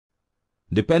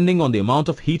depending on the amount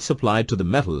of heat supplied to the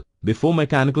metal before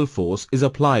mechanical force is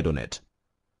applied on it.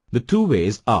 The two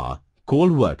ways are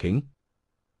cold working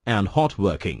and hot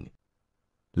working.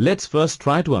 Let's first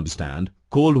try to understand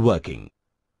cold working.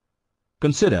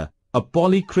 Consider a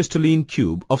polycrystalline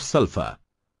cube of sulfur,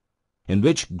 in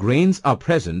which grains are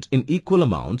present in equal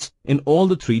amounts in all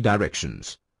the three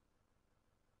directions.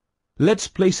 Let's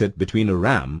place it between a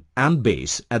ram and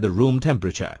base at the room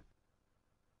temperature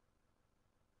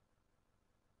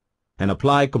and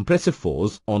apply compressive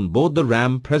force on both the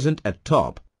ram present at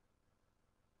top.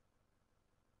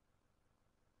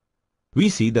 We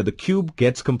see that the cube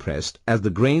gets compressed as the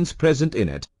grains present in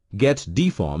it get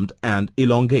deformed and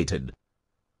elongated.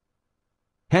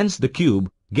 Hence the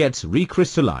cube gets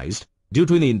recrystallized due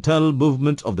to the internal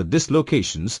movement of the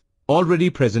dislocations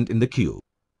already present in the cube.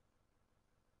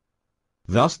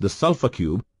 Thus the sulfur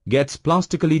cube gets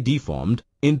plastically deformed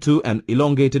into an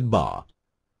elongated bar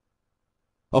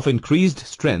of increased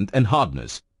strength and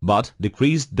hardness but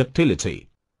decreased ductility.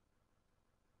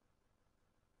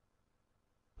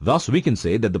 Thus we can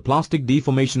say that the plastic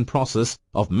deformation process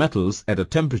of metals at a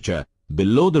temperature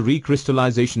below the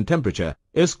recrystallization temperature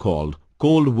is called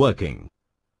cold working.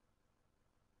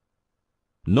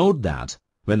 Note that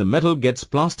when the metal gets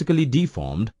plastically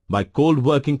deformed by cold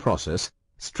working process,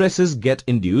 stresses get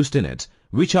induced in it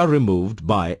which are removed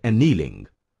by annealing.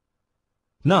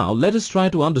 Now let us try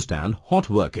to understand hot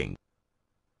working.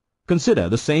 Consider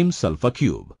the same sulfur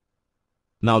cube.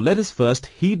 Now let us first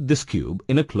heat this cube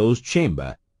in a closed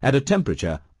chamber at a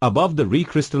temperature above the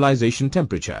recrystallization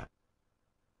temperature.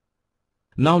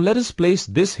 Now let us place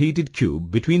this heated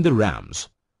cube between the rams.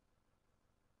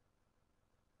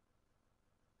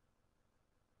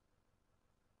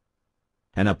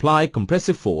 And apply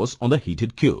compressive force on the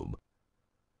heated cube.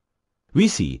 We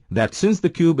see that since the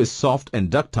cube is soft and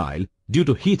ductile due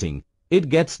to heating, it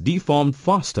gets deformed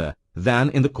faster than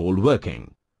in the cold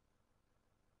working.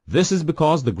 This is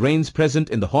because the grains present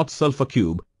in the hot sulfur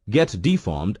cube get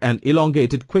deformed and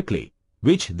elongated quickly,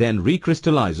 which then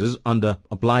recrystallizes under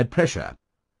applied pressure.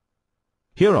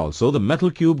 Here also the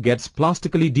metal cube gets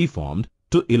plastically deformed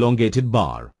to elongated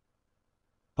bar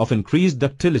of increased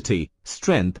ductility,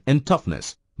 strength and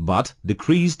toughness, but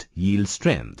decreased yield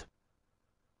strength.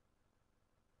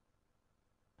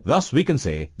 Thus we can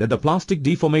say that the plastic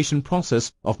deformation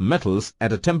process of metals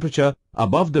at a temperature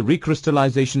above the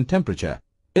recrystallization temperature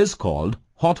is called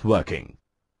hot working.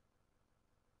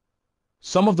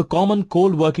 Some of the common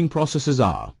cold working processes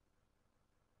are.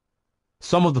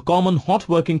 Some of the common hot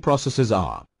working processes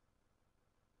are.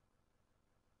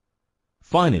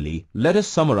 Finally, let us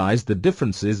summarize the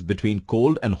differences between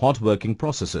cold and hot working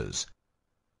processes.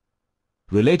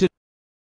 Related